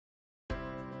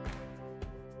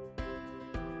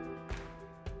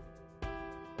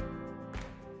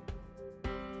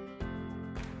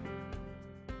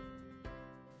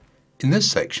In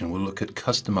this section, we'll look at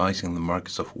customizing the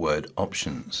Microsoft Word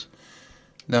options.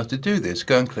 Now, to do this,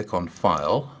 go and click on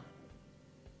File,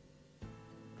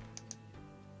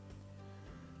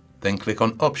 then click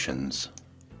on Options,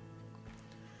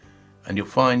 and you'll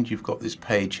find you've got this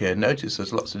page here. Notice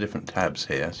there's lots of different tabs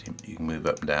here, so you can move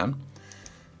up and down.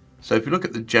 So if you look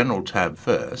at the General tab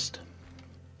first,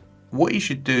 what you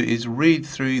should do is read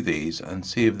through these and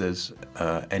see if there's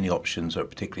any options that are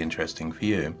particularly interesting for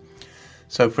you.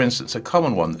 So for instance, a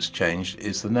common one that's changed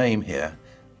is the name here.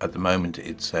 At the moment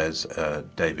it says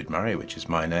David Murray, which is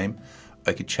my name.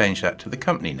 I could change that to the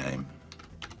company name.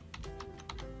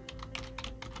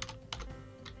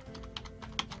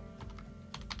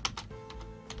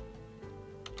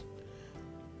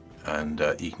 And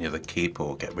you can either keep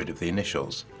or get rid of the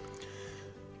initials.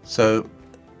 So,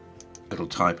 little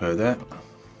typo there.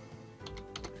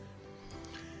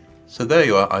 So there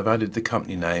you are, I've added the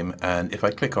company name, and if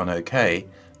I click on OK,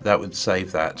 that would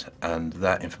save that, and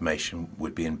that information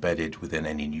would be embedded within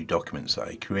any new documents that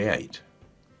I create.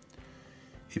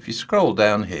 If you scroll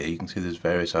down here, you can see there's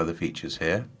various other features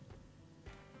here.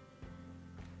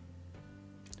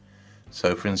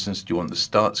 So for instance, do you want the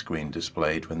start screen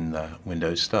displayed when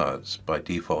Windows starts? By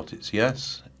default it's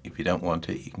yes. If you don't want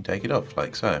it, you can take it off,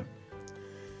 like so.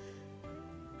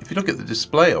 If you look at the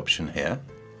display option here,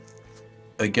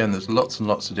 again there's lots and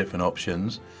lots of different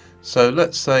options. So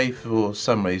let's say for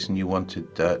some reason you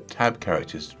wanted tab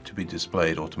characters to be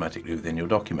displayed automatically within your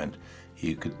document.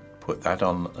 You could put that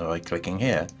on by clicking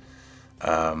here.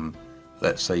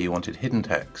 Let's say you wanted hidden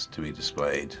text to be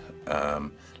displayed.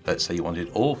 Let's say you wanted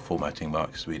all formatting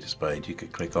marks to be displayed. You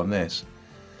could click on this.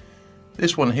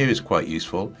 This one here is quite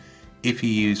useful if you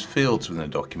use fields within a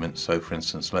document. So for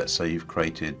instance, let's say you've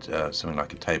created something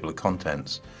like a table of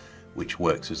contents which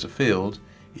works as a field.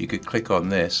 You could click on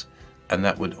this and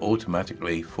that would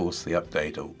automatically force the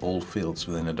update of all fields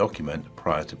within a document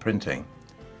prior to printing.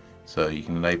 So you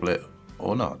can enable it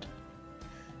or not.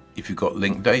 If you've got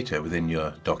linked data within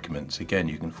your documents, again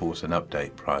you can force an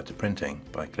update prior to printing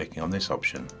by clicking on this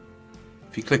option.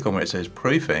 If you click on where it says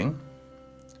proofing,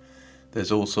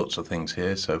 there's all sorts of things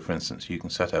here. So for instance, you can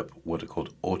set up what are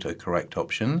called autocorrect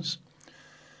options.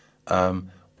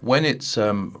 When it's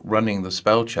running the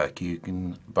spell check, you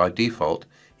can, by default,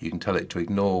 you can tell it to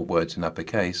ignore words in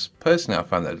uppercase. Personally, I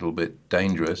find that a little bit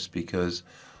dangerous because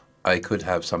I could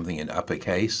have something in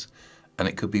uppercase and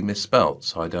it could be misspelt,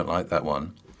 so I don't like that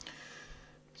one.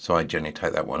 So I generally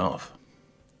take that one off.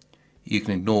 You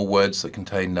can ignore words that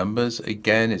contain numbers.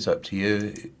 Again, it's up to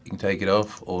you. You can take it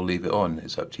off or leave it on.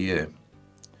 It's up to you.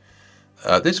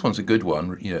 This one's a good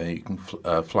one. You know, you can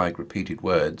flag repeated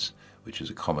words, which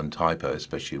is a common typo,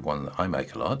 especially one that I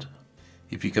make a lot.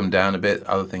 If you come down a bit,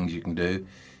 other things you can do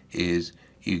is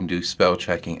you can do spell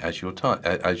checking as you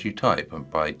type,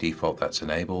 and by default that's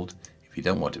enabled. If you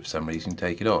don't want it for some reason,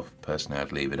 take it off. Personally,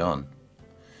 I'd leave it on.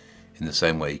 In the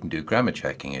same way, you can do grammar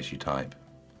checking as you type.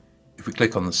 If we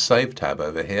click on the Save tab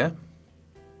over here,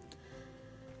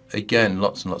 again,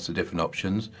 lots and lots of different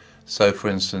options. So for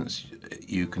instance,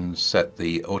 you can set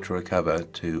the auto recover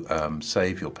to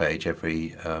save your page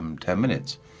every 10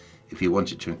 minutes. If you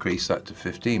wanted to increase that to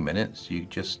 15 minutes, you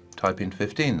just type in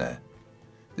 15 there.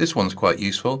 This one's quite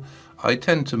useful. I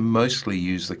tend to mostly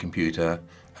use the computer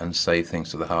and save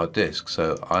things to the hard disk,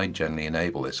 so I generally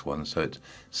enable this one so it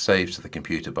saves to the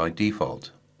computer by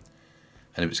default.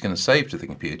 And if it's going to save to the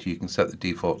computer, you can set the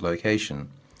default location.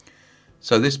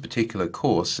 So this particular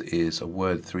course is a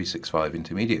Word 365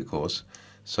 intermediate course,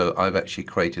 so I've actually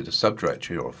created a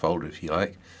subdirectory, or a folder if you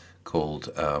like, called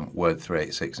Word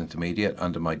 386 Intermediate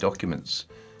under my Documents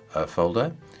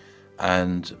folder.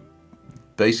 And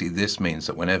basically this means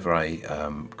that whenever I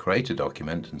create a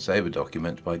document and save a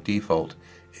document, by default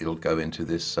it'll go into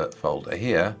this folder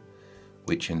here,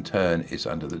 which in turn is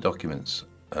under the Documents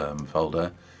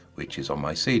folder, which is on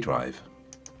my C drive.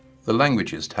 The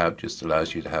Languages tab just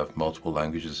allows you to have multiple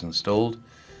languages installed.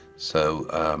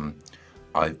 So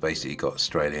I've basically got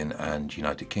Australian and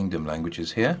United Kingdom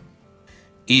languages here.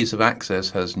 Ease of access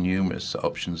has numerous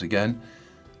options again.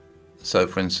 So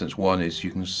for instance, one is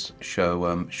you can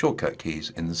show shortcut keys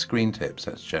in the screen tips.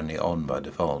 That's generally on by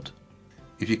default.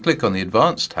 If you click on the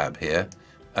Advanced tab here,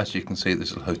 as you can see,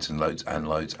 there's loads and loads and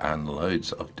loads and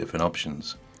loads of different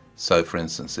options. So for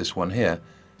instance, this one here,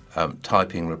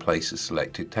 typing replaces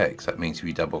selected text. That means if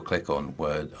you double click on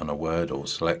a word or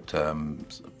select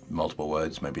multiple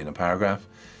words, maybe in a paragraph,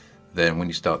 then when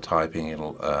you start typing,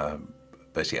 it'll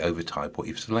basically overtype what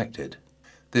you've selected.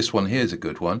 This one here is a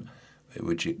good one,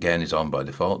 which again is on by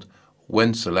default.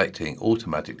 When selecting,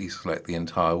 automatically select the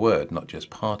entire word, not just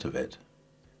part of it.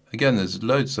 Again, there's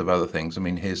loads of other things. I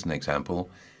mean, here's an example.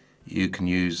 You can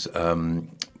use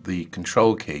the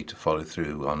control key to follow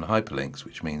through on hyperlinks,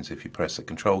 which means if you press the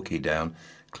control key down,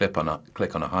 click on a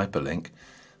hyperlink,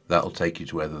 that'll take you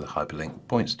to where the hyperlink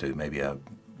points to, maybe a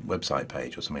website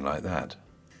page or something like that.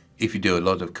 If you do a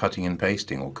lot of cutting and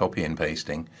pasting or copy and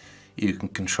pasting, you can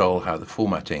control how the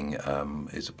formatting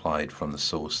is applied from the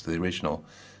source to the original.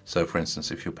 So for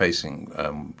instance, if you're pasting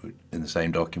in the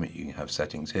same document, you can have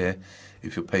settings here.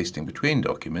 If you're pasting between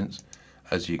documents,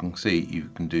 as you can see, you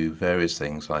can do various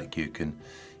things, like you can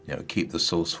keep the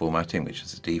source formatting, which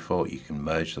is the default. You can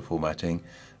merge the formatting,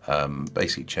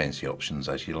 basically change the options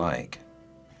as you like.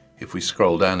 If we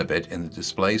scroll down a bit in the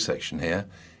display section here,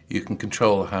 you can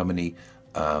control how many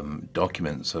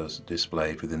documents are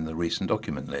displayed within the recent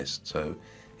document list. So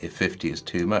if 50 is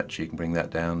too much, you can bring that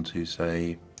down to,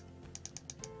 say,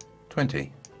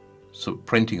 20. So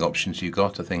printing options you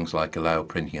got are things like allow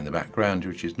printing in the background,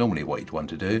 which is normally what you'd want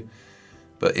to do.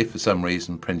 But if for some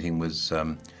reason printing was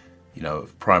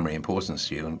of primary importance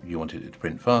to you and you wanted it to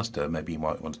print faster, maybe you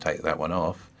might want to take that one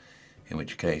off, in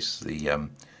which case the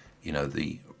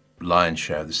the lion's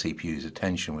share of the CPU's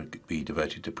attention would be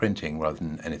diverted to printing rather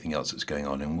than anything else that's going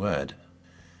on in Word.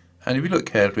 And if you look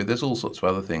carefully, there's all sorts of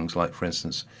other things, like for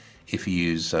instance, if you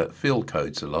use field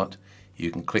codes a lot,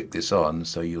 you can click this on,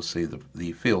 so you'll see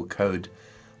the field code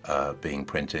being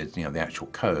printed, the actual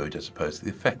code, as opposed to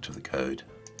the effect of the code.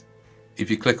 If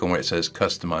you click on where it says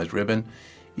Customize Ribbon,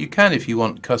 you can, if you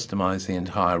want, customize the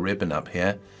entire ribbon up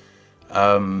here.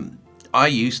 I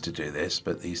used to do this,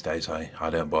 but these days I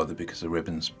don't bother, because the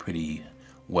ribbon's pretty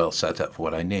well set up for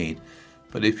what I need.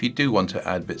 But if you do want to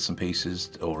add bits and pieces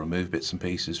or remove bits and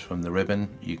pieces from the ribbon,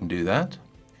 you can do that.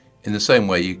 In the same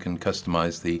way, you can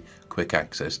customize the quick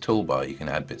access toolbar. You can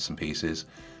add bits and pieces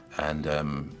and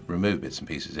remove bits and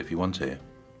pieces if you want to.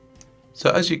 So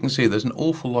as you can see, there's an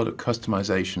awful lot of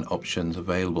customization options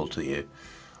available to you.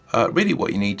 Really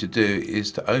what you need to do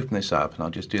is to open this up, and I'll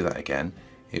just do that again.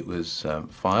 It was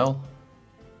File,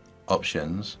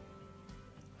 Options,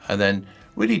 and then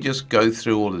really just go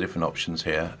through all the different options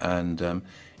here and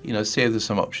see if there's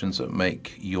some options that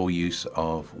make your use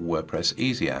of WordPress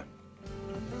easier.